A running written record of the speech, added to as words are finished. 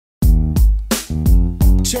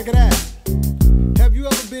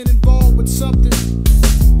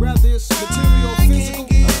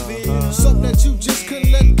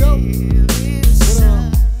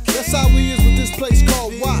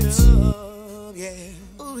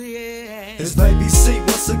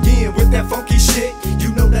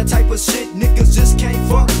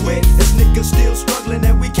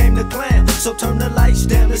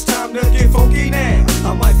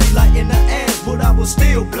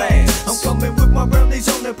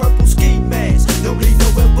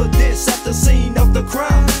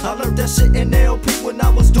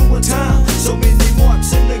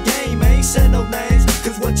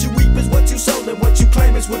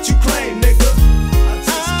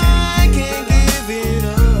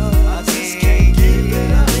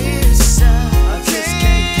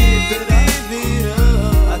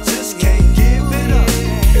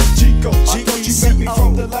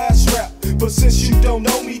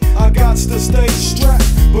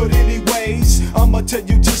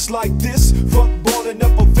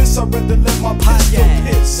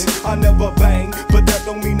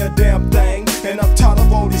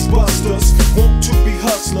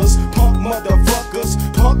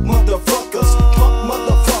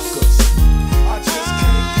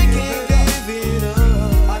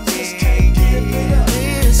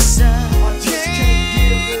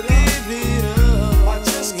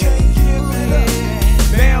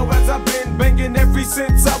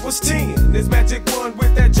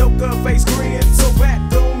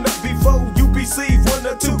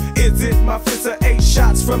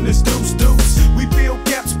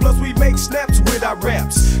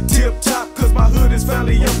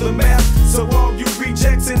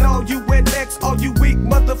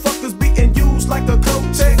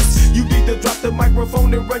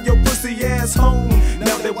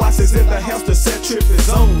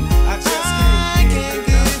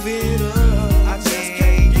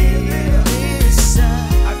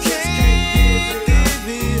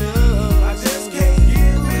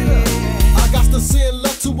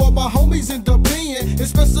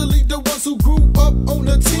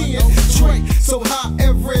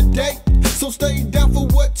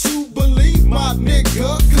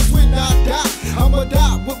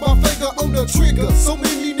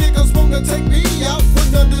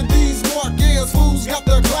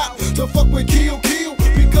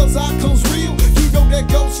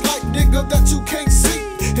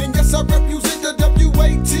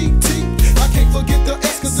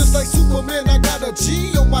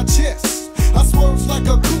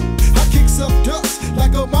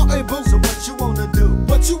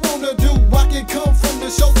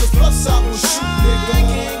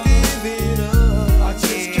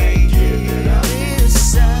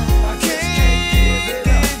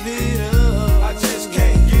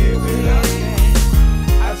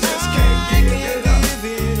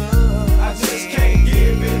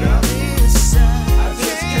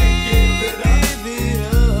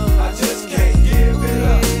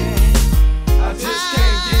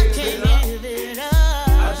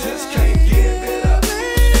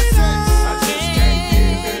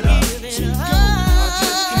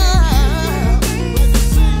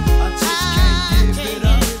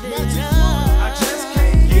I just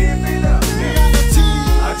can't give it up.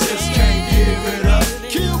 I just can't give it up.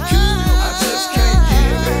 I just can't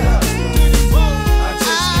give it up. I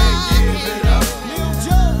just can't give it up.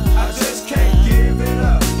 I just can't give it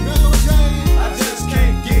up. I just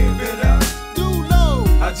can't give it up.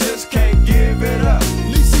 I just can't give it up.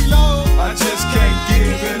 I just can't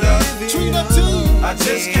give it up. I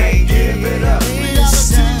just can't